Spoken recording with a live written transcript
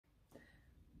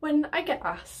When I get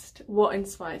asked what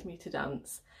inspires me to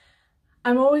dance,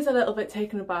 I'm always a little bit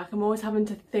taken aback. I'm always having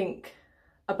to think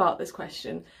about this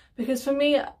question, because for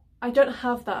me, I don't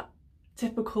have that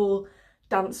typical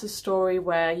dancer story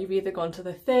where you've either gone to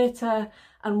the theatre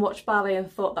and watched ballet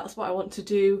and thought that's what I want to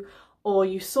do, or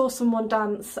you saw someone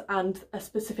dance and a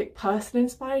specific person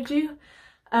inspired you,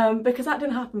 because that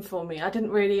didn't happen for me. I didn't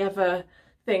ever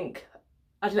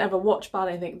watch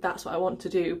ballet and think that's what I want to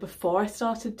do before I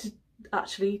started to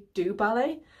actually do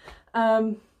ballet.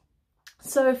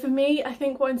 So for me, I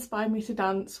think what inspired me to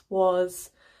dance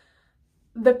was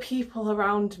the people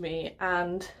around me.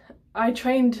 And I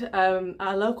trained at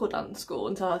a local dance school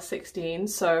until I was 16,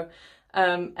 so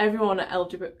everyone at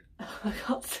I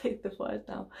can't say the word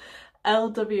now,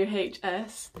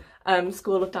 LWHS,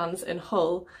 School of Dance in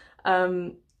Hull.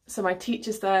 So my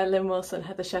teachers there, Lynn Wilson,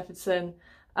 Heather Shepherdson,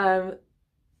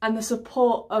 and the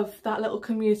support of that little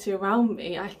community around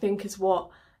me, I think, is what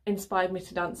inspired me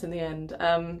to dance in the end.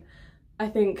 I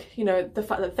think, you know, the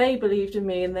fact that they believed in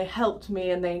me and they helped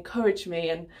me and they encouraged me,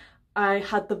 and I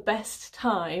had the best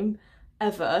time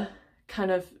ever kind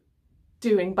of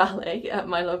doing ballet at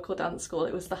my local dance school.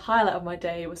 It was the highlight of my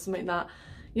day. It was something that,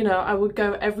 you know, I would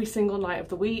go every single night of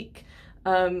the week.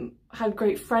 Had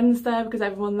great friends there because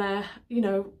everyone there, you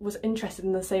know, was interested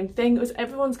in the same thing. It was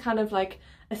everyone's kind of like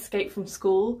escape from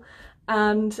school,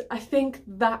 and I think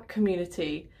that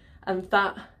community and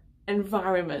that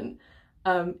environment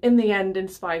in the end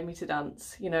inspired me to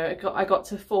dance. You know, I got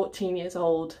to 14 years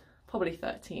old, probably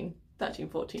 13,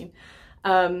 14,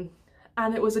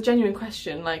 and it was a genuine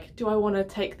question, like, do I want to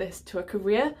take this to a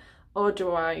career or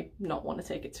do I not want to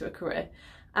take it to a career?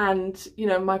 And, you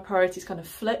know, my priorities kind of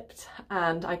flipped,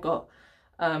 and I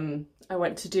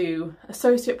went to do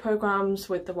associate programs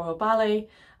with the Royal Ballet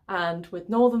and with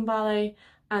Northern Ballet,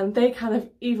 and they kind of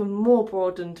even more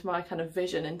broadened my kind of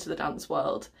vision into the dance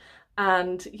world.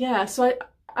 And yeah, so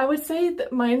I would say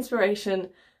that my inspiration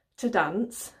to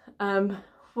dance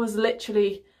was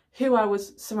literally who I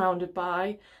was surrounded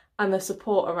by and the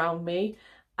support around me,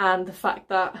 and the fact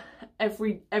that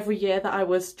every year that I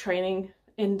was training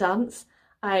in dance,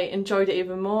 I enjoyed it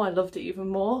even more, I loved it even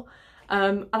more,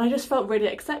 and I just felt really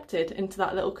accepted into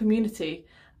that little community.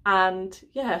 And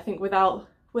yeah, I think without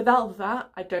that,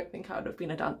 I don't think I would have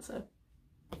been a dancer.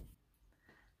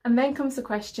 And then comes the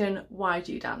question, why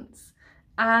do you dance?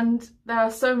 And there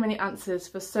are so many answers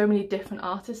for so many different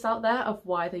artists out there of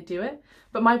why they do it,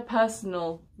 but my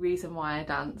personal reason why I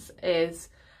dance is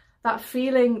that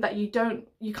feeling that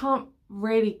you can't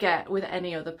really get with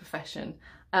any other profession.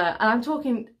 And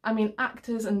I mean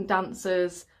actors and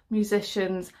dancers,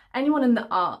 musicians, anyone in the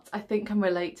arts I think can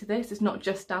relate to this. It's not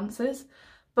just dancers,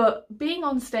 but being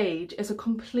on stage is a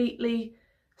completely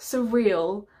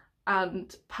surreal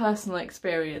and personal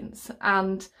experience.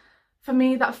 And for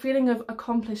me, that feeling of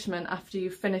accomplishment after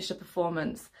you've finished a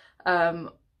performance, and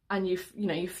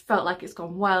you've felt like it's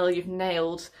gone well, you've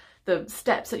nailed the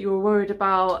steps that you were worried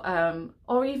about,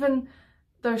 or even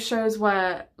those shows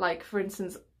where, like, for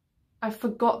instance, I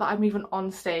forgot that I'm even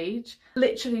on stage.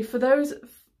 Literally, for those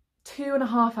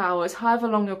 2.5 hours, however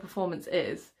long your performance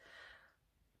is,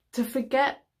 to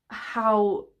forget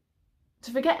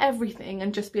everything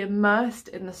and just be immersed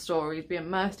in the story, be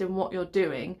immersed in what you're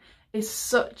doing, is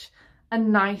such a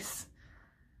nice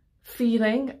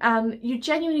feeling. And you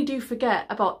genuinely do forget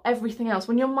about everything else.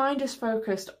 When your mind is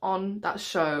focused on that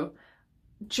show,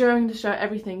 during the show,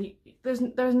 everything,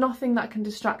 there's nothing that can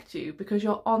distract you, because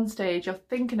you're on stage, you're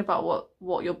thinking about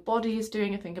what your body is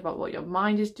doing, you're thinking about what your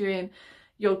mind is doing,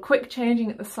 you're quick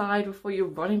changing at the side before you're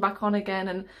running back on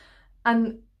again,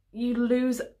 and you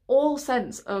lose all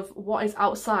sense of what is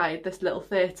outside this little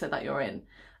theatre that you're in.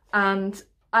 And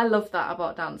I love that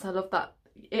about dance. I love that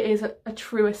it is a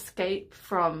true escape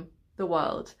from the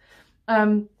world.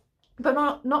 But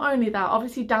not only that,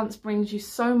 obviously dance brings you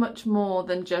so much more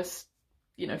than just,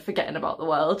 you know, forgetting about the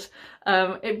world.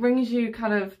 It brings you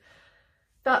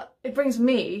it brings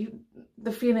me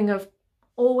the feeling of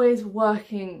always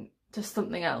working to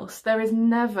something else. There is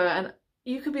never, and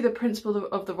you could be the principal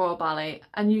of the Royal Ballet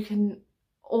and you can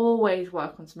always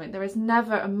work on something. There is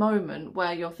never a moment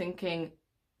where you're thinking,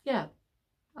 yeah,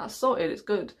 that's sorted, it's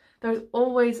good. There's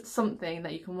always something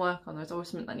that you can work on. There's always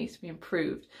something that needs to be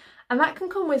improved. And that can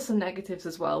come with some negatives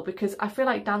as well, because I feel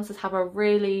like dancers have a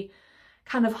really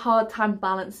kind of hard time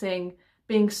balancing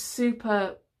being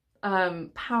super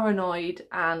paranoid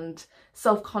and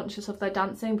self-conscious of their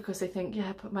dancing, because they think,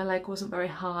 yeah, but my leg wasn't very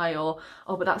high, or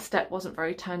oh, but that step wasn't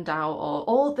very turned out,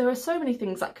 or there are so many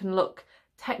things that can look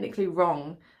technically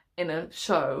wrong in a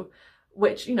show,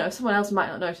 which, you know, someone else might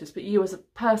not notice, but you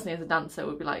personally as a dancer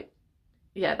would be like,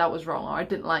 yeah, that was wrong, or I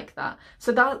didn't like that.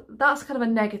 So that's kind of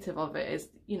a negative of it, is,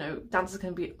 you know, dancers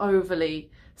can be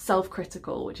overly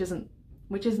self-critical, which isn't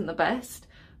the best.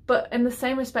 But in the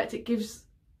same respect, it gives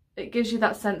you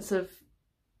that sense of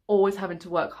always having to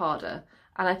work harder.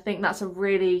 And I think that's a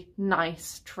really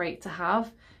nice trait to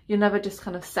have. You're never just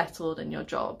kind of settled in your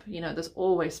job, you know, there's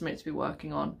always something to be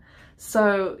working on.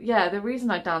 So yeah, the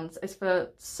reason I dance is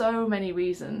for so many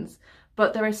reasons,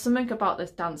 but there is something about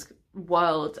this dance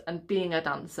world and being a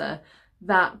dancer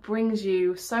that brings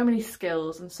you so many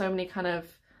skills and so many kind of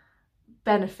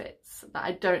benefits that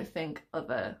I don't think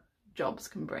other jobs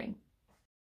can bring.